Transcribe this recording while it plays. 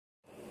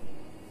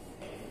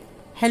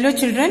Hello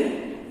children,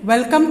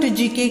 welcome to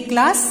GK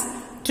class.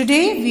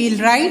 Today we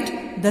will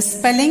write the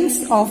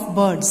spellings of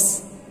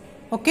birds.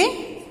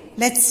 Okay,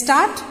 let's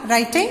start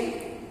writing.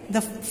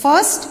 The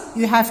first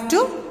you have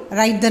to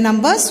write the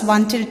numbers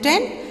 1 till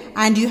 10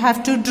 and you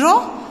have to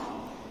draw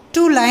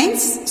 2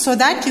 lines so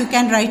that you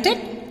can write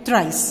it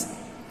thrice.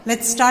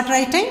 Let's start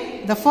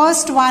writing. The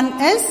first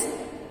one is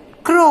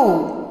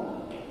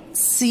crow.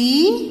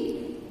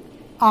 C-R-O-W.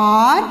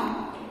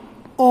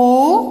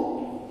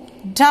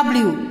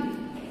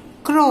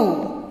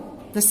 Crow.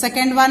 The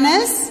second one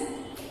is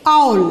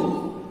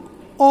owl.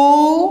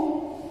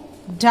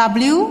 O-W-L.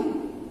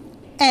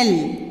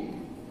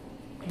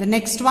 The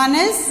next one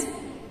is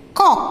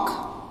cock.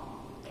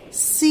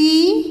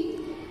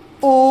 C-O-C-K.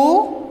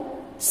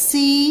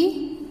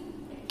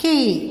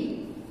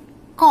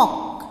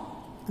 Cock.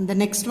 And the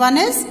next one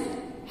is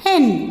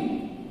hen.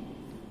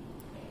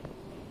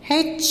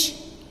 H-E-N.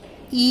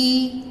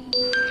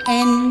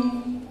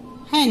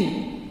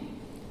 Hen.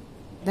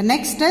 The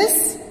next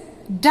is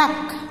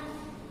duck.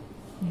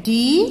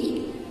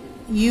 D-U-C-K.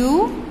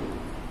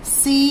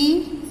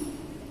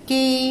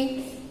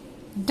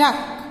 Duck.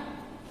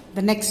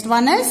 The next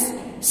one is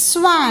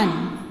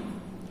swan.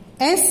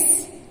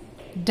 S-W-A-N.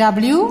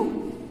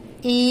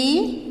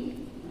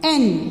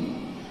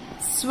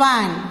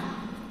 Swan.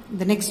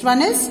 The next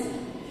one is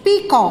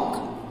peacock.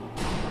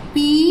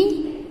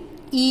 P-E-A-C-O-C-K.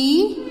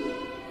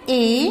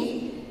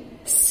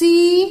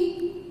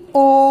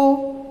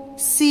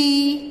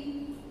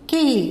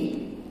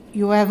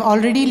 You have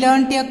already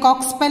learnt your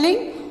cock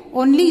spelling.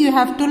 Only you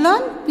have to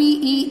learn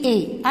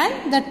P-E-A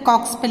and that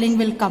cock spelling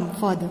will come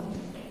further.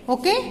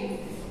 Okay.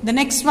 The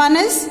next one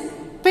is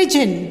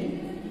pigeon.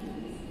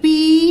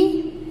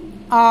 P-I-G-E-O-N.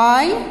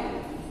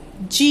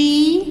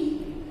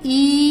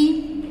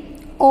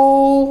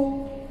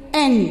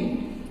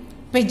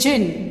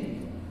 Pigeon.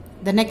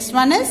 The next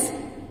one is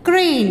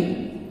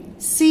crane.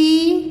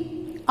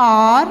 C-R-A-N-E.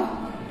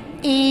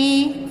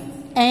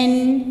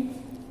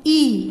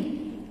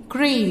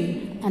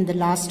 Crane. And the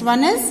last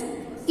one is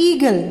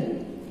eagle.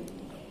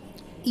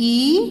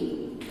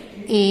 E-A-G-L-E.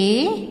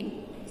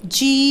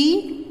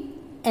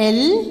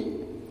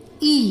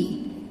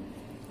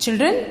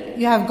 Children,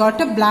 you have got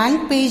a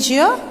blank page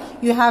here.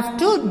 You have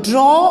to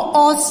draw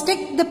or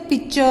stick the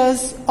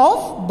pictures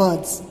of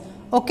birds.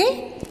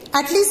 Okay?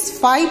 At least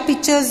 5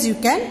 pictures you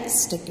can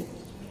stick it.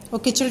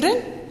 Okay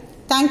children?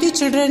 Thank you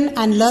children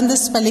and learn the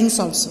spellings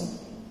also.